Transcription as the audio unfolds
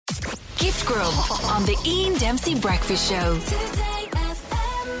Gift Grub on the Ian Dempsey Breakfast Show.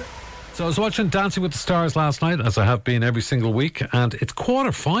 So I was watching Dancing with the Stars last night, as I have been every single week, and it's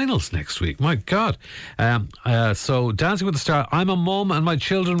quarter-finals next week. My God. So Dancing with the Stars, I'm a mum and my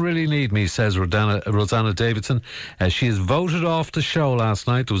children really need me, says Rosanna Davidson. She is voted off the show last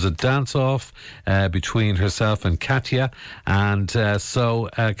night. There was a dance-off between herself and Katya, and so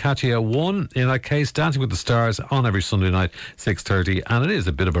Katya won in that case. Dancing with the Stars on every Sunday night, 6:30, and it is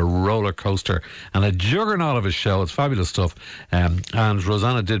a bit of a roller coaster and a juggernaut of a show. It's fabulous stuff. And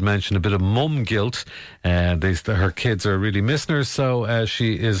Rosanna did mention a bit of mum guilt. Her kids are really missing her, so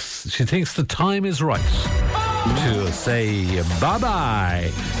she thinks the time is right to say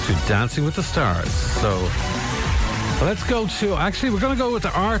bye-bye to Dancing with the Stars. So let's go to, actually we're going to go with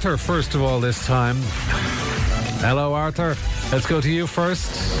Arthur first of all this time. Hello Arthur, let's go to you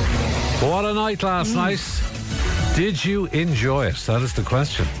first. What a night last night. Did you enjoy it? That is the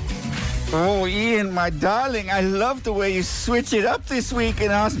question. Oh, Ian, my darling, I love the way you switch it up this week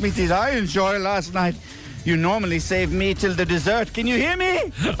and ask me, did I enjoy last night? You normally save me till the dessert. Can you hear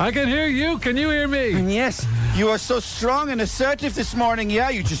me? I can hear you. Can you hear me? And yes, you are so strong and assertive this morning. Yeah,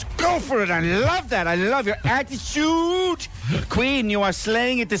 you just go for it. I love that. I love your attitude. Queen, you are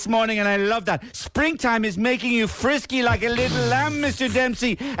slaying it this morning, and I love that. Springtime is making you frisky like a little lamb, Mr.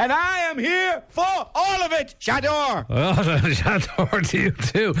 Dempsey, and I am here for all of it. J'adore. Oh, j'adore to you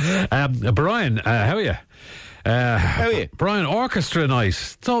too. Brian, how are you? How are you? Brian, orchestra night.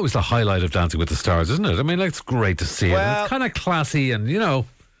 It's always the highlight of Dancing with the Stars, isn't it? I mean, like, it's great to see it. It's kind of classy and, you know.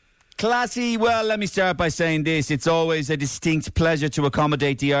 Classy, well, let me start by saying this. It's always a distinct pleasure to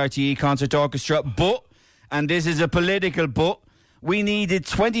accommodate the RTE Concert Orchestra, but, and this is a political but, we needed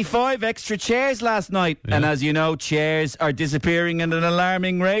 25 extra chairs last night. Yeah. And as you know, chairs are disappearing at an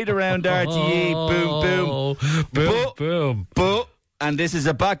alarming rate around RTE. Boom, boom. Boom. But, and this is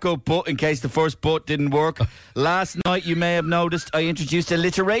a backup but in case the first but didn't work. Last night, you may have noticed, I introduced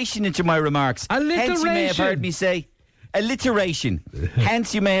alliteration into my remarks. Alliteration? Hence, you may have heard me say alliteration.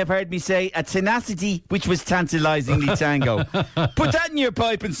 Hence, you may have heard me say a tenacity which was tantalisingly tango. Put that in your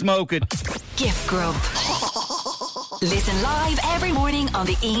pipe and smoke it. Gift Grub. Listen live every morning on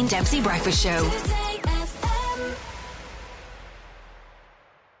the Ian Dempsey Breakfast Show.